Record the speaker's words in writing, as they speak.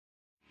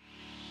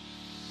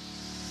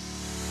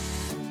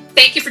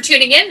Thank you for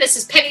tuning in. This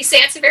is Penny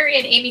Sansevieri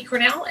and Amy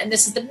Cornell, and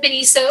this is the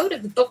mini-sode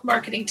of the Book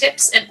Marketing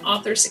Tips and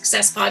Author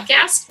Success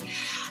Podcast.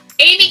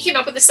 Amy came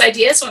up with this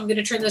idea, so I'm going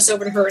to turn this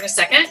over to her in a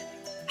second.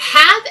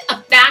 Have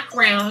a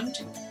background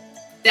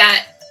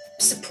that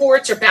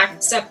supports or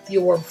backs up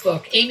your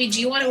book. Amy, do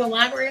you want to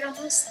elaborate on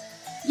this?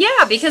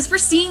 Yeah, because we're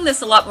seeing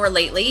this a lot more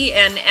lately.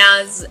 And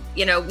as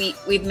you know,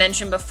 we've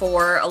mentioned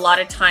before, a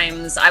lot of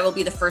times I will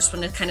be the first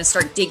one to kind of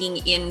start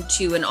digging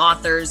into an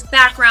author's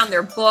background,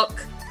 their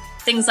book,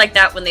 things like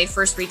that. When they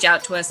first reach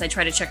out to us, I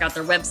try to check out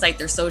their website,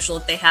 their social,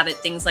 if they have it,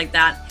 things like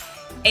that.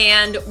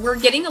 And we're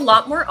getting a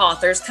lot more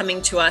authors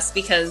coming to us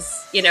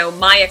because, you know,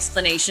 my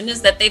explanation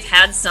is that they've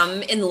had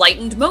some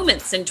enlightened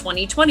moments in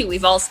 2020.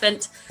 We've all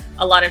spent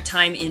a lot of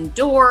time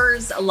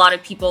indoors. A lot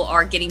of people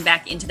are getting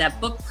back into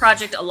that book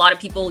project. A lot of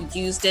people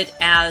used it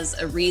as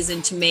a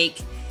reason to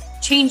make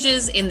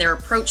changes in their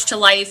approach to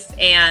life.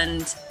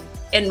 And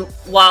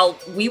while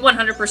we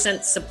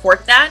 100%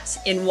 support that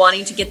in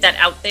wanting to get that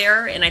out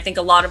there, and I think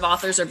a lot of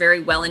authors are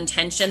very well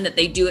intentioned that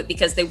they do it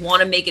because they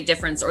want to make a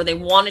difference or they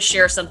want to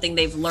share something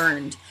they've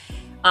learned,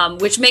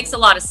 which makes a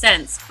lot of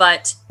sense.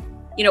 But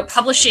you know,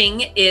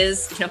 publishing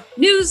is, you know,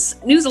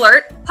 news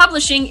alert,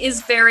 publishing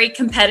is very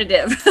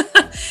competitive.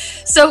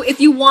 So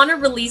if you want to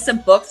release a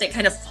book that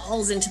kind of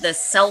falls into the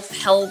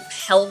self-help,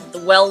 health,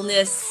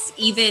 wellness,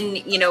 even,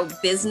 you know,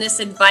 business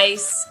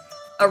advice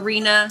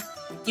arena,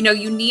 you know,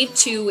 you need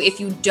to, if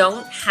you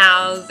don't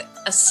have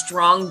a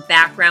strong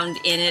background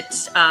in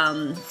it,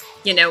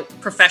 you know,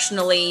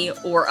 professionally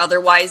or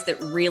otherwise, that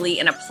really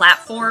in a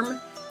platform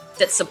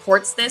that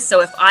supports this.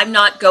 So if I'm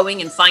not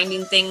going and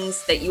finding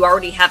things that you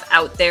already have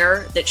out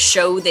there that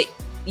show that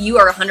you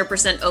are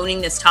 100%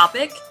 owning this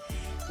topic,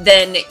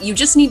 then you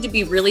just need to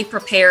be really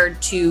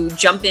prepared to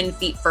jump in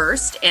feet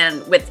first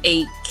and with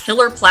a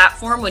killer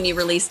platform when you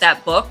release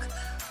that book,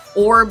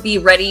 or be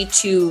ready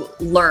to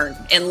learn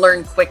and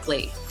learn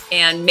quickly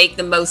and make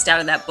the most out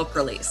of that book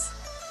release.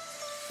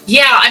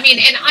 Yeah, I mean,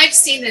 and I've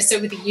seen this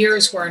over the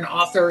years where an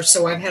author,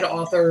 so I've had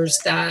authors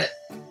that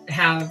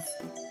have,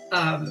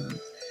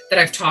 that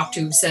I've talked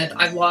to said,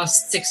 I've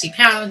lost 60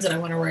 pounds and I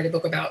want to write a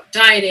book about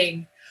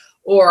dieting,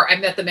 or I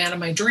met the man of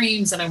my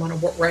dreams and I want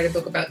to write a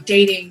book about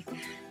dating.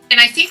 And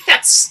I think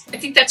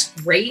that's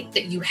great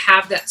that you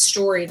have that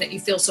story and that you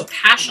feel so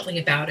passionately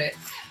about it.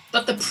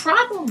 But the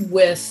problem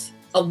with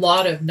a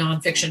lot of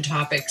nonfiction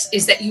topics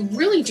is that you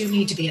really do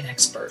need to be an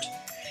expert.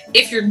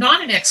 If you're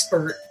not an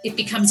expert, it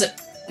becomes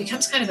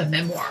kind of a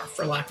memoir,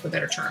 for lack of a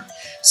better term.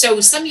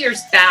 So some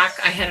years back,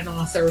 I had an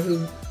author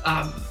who,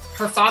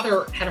 her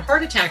father had a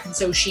heart attack, and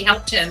so she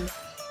helped him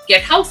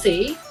get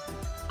healthy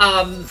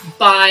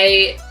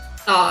by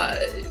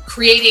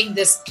creating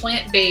this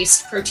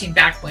plant-based protein,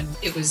 back when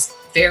it was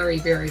very,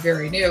 very,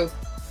 very new,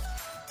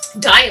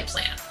 diet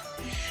plan.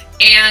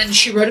 And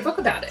she wrote a book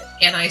about it.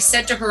 And I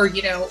said to her,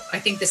 you know, I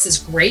think this is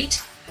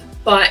great,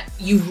 but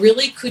you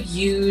really could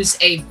use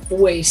a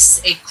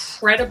voice, a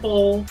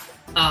credible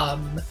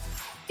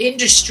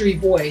industry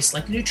voice,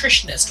 like a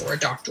nutritionist or a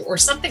doctor or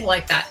something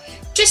like that,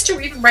 just to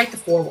even write the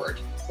foreword,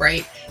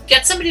 right?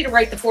 Get somebody to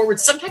write the foreword.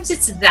 Sometimes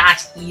it's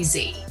that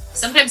easy.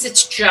 Sometimes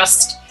it's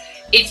just,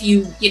 if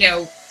you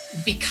know,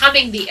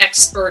 becoming the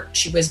expert.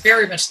 She was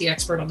very much the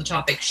expert on the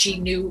topic. She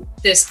knew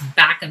this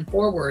back and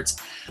forwards,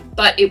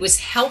 but it was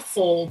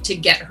helpful to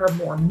get her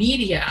more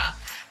media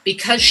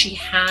because she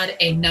had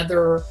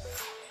another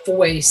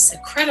voice, a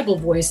credible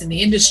voice in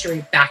the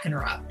industry backing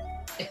her up,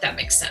 if that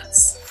makes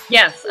sense.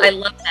 Yes, I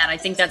love that. I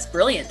think that's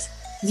brilliant.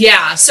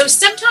 Yeah. So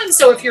sometimes,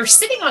 if you're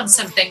sitting on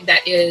something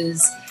that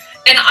is,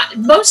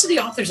 and most of the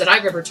authors that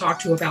I've ever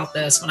talked to about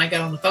this, when I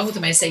get on the phone with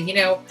them, I say, you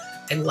know,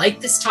 I like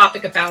this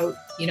topic about,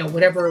 you know,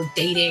 whatever,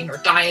 dating or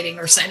dieting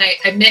or something.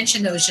 I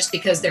mention those just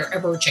because they're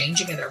ever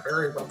changing and they're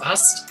very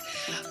robust.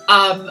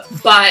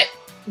 But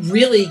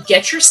really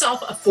get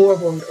yourself a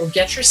foreword or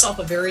get yourself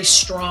a very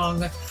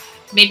strong,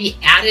 maybe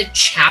added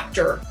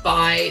chapter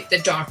by the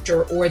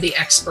doctor or the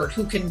expert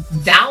who can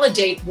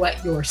validate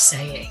what you're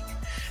saying,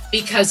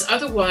 because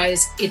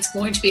otherwise it's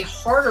going to be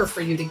harder for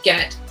you to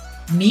get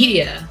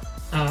media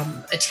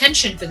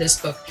attention for this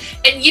book.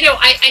 And, you know,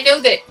 I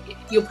know that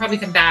you'll probably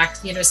come back,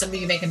 you know, some of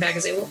you may come back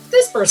and say, well,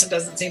 this person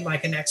doesn't seem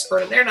like an expert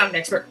and they're not an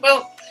expert.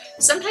 Well,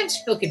 sometimes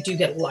people do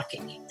get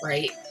lucky,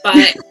 right?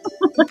 But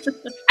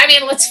I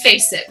mean, let's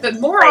face it, but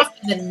more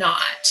often than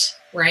not,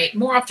 right?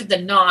 More often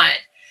than not,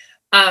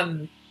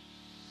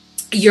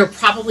 you're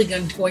probably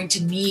going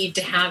to need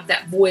to have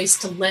that voice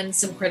to lend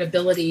some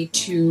credibility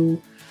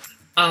to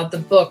the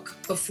book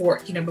before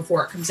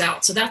it comes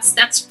out. So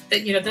that's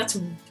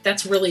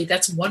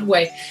one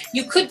way.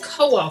 You could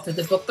co-author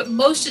the book, but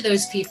most of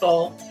those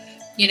people,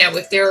 you know,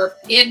 if they're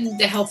in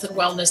the health and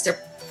wellness,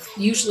 they're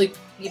usually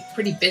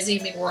pretty busy.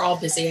 I mean, we're all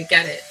busy, I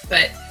get it,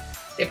 but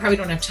they probably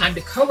don't have time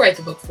to co-write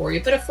the book for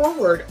you. But a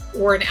foreword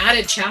or an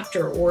added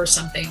chapter or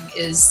something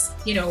is,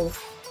 you know,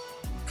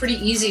 pretty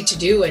easy to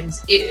do. And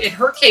in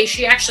her case,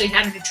 she actually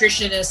had a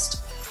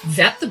nutritionist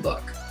vet the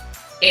book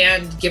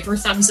and give her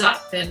thumbs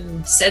up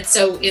and said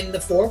so in the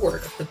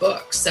foreword of the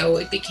book. So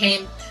it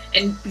became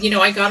And,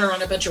 I got her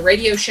on a bunch of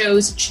radio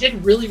shows, and she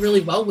did really,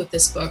 really well with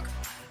this book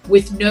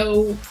with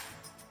no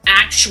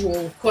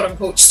actual quote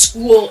unquote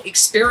school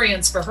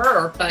experience for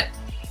her, but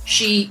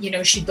she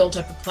built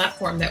up a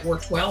platform that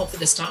worked well for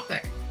this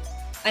topic.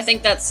 I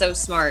think that's so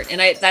smart.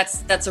 And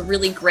that's a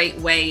really great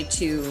way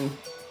to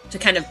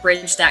kind of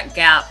bridge that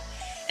gap.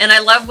 And I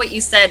love what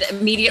you said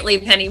immediately,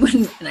 Penny,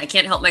 and I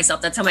can't help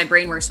myself. That's how my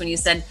brain works when you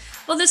said,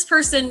 well, this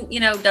person,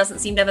 doesn't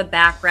seem to have a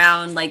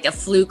background, like a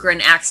fluke or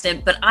an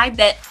accident. But I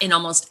bet in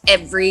almost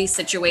every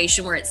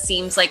situation where it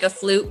seems like a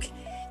fluke,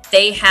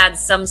 they had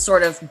some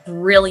sort of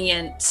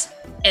brilliant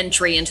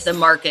entry into the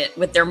market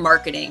with their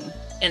marketing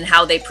and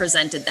how they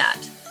presented that.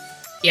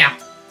 Yeah.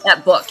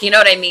 That book, you know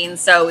what I mean?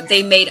 So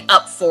they made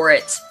up for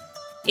it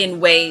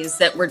in ways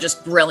that were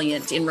just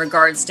brilliant in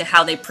regards to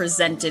how they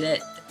presented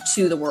it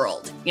to the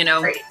world,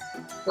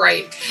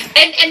 Right.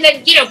 And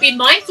then, be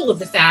mindful of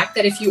the fact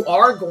that if you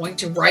are going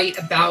to write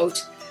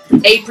about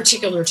a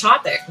particular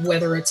topic,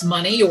 whether it's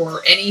money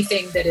or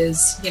anything that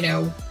is,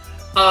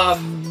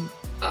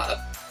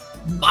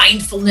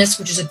 mindfulness,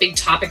 which is a big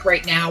topic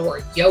right now,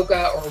 or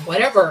yoga or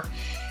whatever,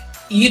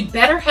 you'd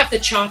better have the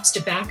chops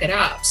to back it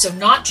up. So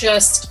not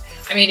just,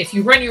 if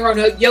you run your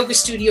own yoga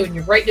studio and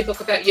you're writing a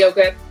book about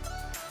yoga,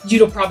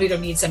 you probably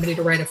don't need somebody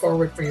to write a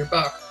foreword for your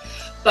book.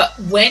 But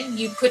when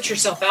you put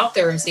yourself out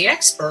there as the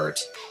expert,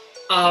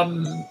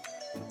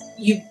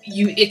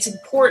 it's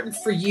important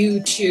for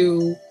you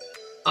to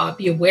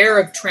be aware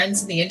of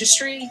trends in the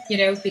industry,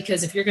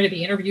 because if you're going to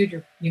be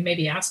interviewed, you may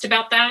be asked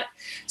about that.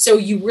 So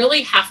you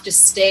really have to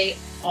stay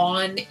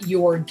on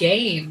your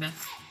game.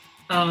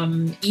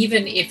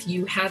 Even if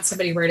you had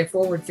somebody write a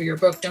foreword for your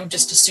book, don't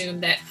just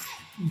assume that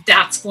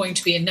that's going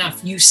to be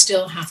enough. You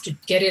still have to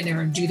get in there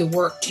and do the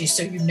work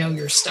so you know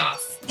your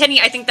stuff. Penny,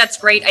 I think that's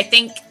great. I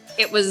think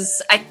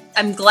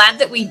I'm glad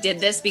that we did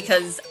this,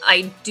 because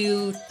I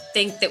do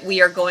think that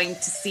we are going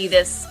to see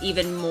this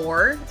even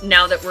more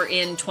now that we're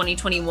in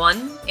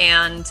 2021.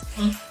 And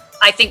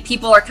I think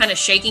people are kind of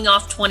shaking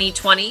off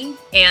 2020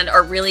 and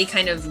are really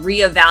kind of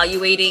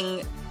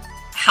reevaluating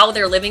how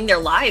they're living their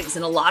lives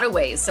in a lot of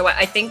ways. So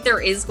I think there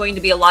is going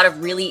to be a lot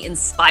of really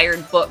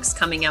inspired books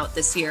coming out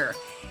this year.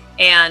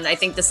 And I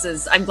think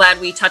I'm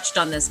glad we touched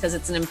on this, because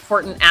it's an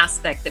important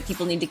aspect that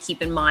people need to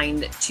keep in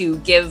mind to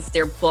give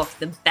their book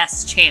the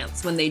best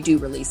chance when they do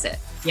release it.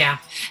 Yeah.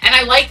 And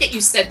I like that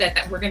you said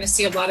that we're going to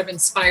see a lot of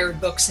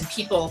inspired books and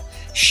people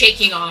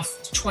shaking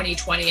off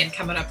 2020 and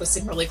coming up with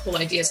some really cool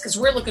ideas, because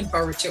we're looking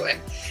forward to it.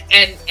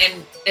 And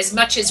as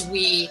much as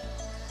we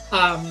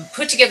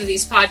put together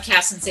these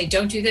podcasts and say,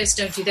 don't do this,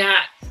 don't do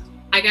that,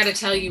 I got to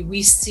tell you,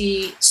 we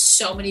see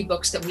so many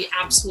books that we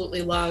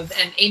absolutely love.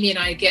 And Amy and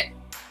I get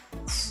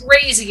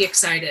crazy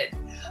excited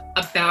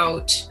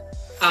about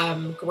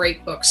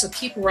great books. So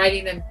keep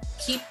writing them,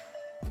 keep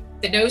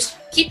your nose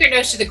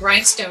to the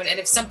grindstone, and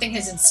if something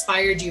has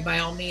inspired you, by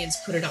all means,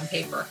 put it on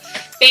paper.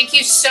 Thank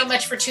you so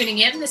much for tuning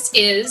in. This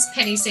is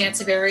Penny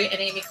Sansevieri and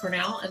Amy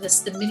Cornell, and this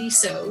is the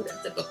mini-sode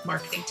of the Book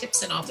Marketing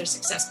Tips and Author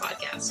Success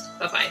Podcast.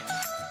 Bye-bye.